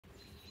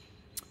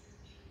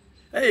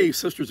Hey,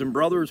 sisters and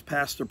brothers,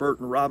 Pastor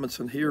Burton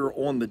Robinson here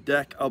on the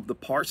deck of the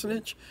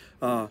parsonage.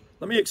 Let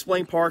me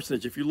explain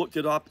parsonage. If you looked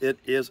it up, it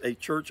is a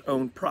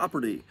church-owned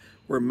property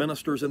where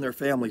ministers and their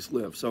families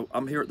live. So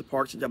I'm here at the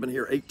parsonage. I've been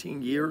here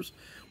 18 years.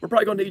 We're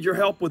probably going to need your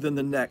help within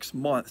the next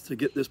month to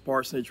get this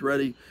parsonage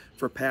ready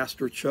for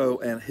Pastor Cho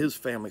and his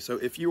family. So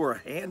if you are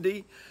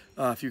handy,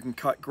 if you can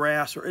cut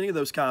grass or any of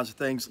those kinds of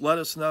things, let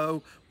us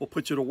know. We'll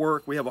put you to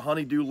work. We have a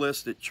honey-do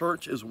list at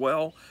church as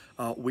well.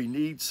 We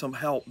need some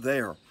help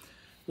there.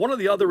 One of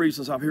the other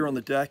reasons I'm here on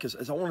the deck is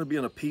I want to be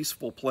in a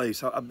peaceful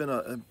place. I've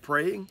been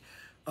praying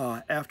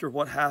after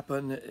what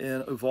happened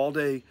in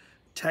Uvalde,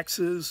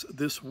 Texas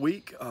this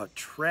week,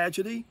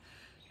 tragedy.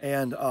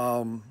 And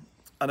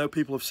I know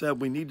people have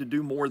said we need to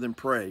do more than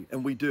pray,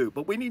 and we do,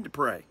 but we need to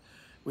pray.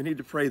 We need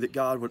to pray that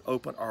God would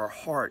open our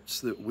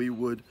hearts, that we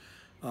would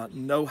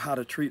know how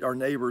to treat our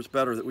neighbors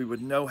better, that we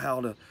would know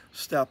how to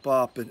step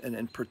up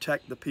and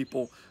protect the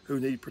people who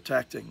need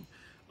protecting.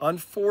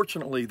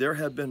 Unfortunately, there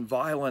have been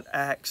violent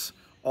acts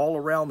all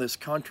around this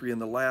country in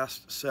the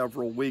last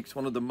several weeks.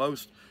 One of the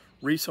most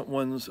recent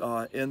ones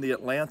in the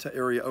Atlanta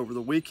area over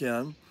the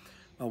weekend.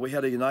 We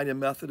had a United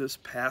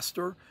Methodist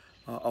pastor,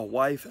 a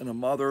wife and a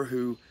mother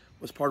who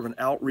was part of an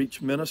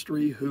outreach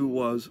ministry who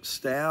was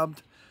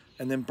stabbed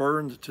and then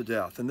burned to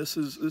death. And this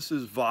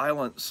is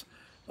violence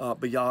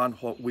beyond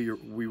what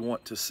we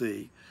want to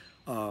see.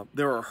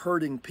 There are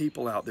hurting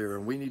people out there,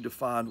 and we need to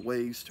find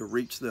ways to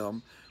reach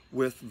them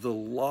with the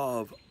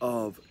love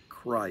of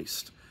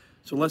Christ.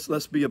 So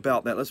let's be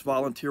about that. Let's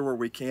volunteer where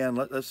we can.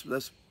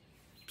 Let's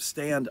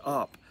stand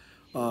up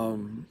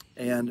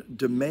and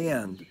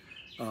demand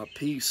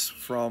peace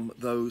from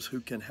those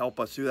who can help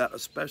us do that,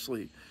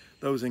 especially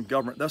those in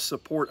government. Let's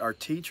support our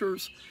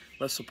teachers.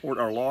 Let's support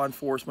our law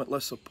enforcement.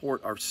 Let's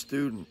support our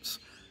students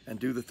and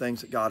do the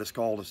things that God has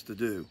called us to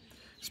do.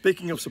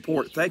 Speaking of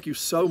support, thank you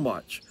so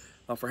much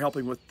for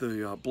helping with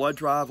the blood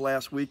drive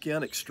last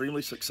weekend.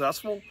 Extremely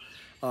successful.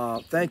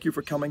 Thank you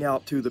for coming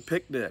out to the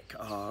picnic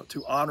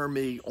to honor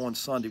me on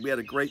Sunday. We had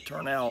a great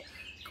turnout,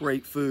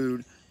 great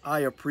food.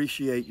 I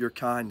appreciate your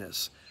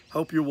kindness.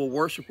 Hope you will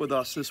worship with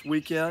us this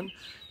weekend.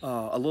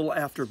 A little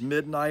after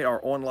midnight, our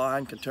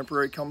online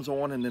contemporary comes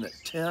on, and then at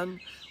 10,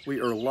 we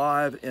are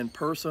live in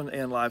person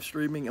and live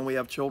streaming, and we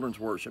have children's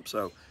worship.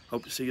 So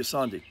hope to see you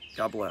Sunday.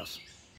 God bless.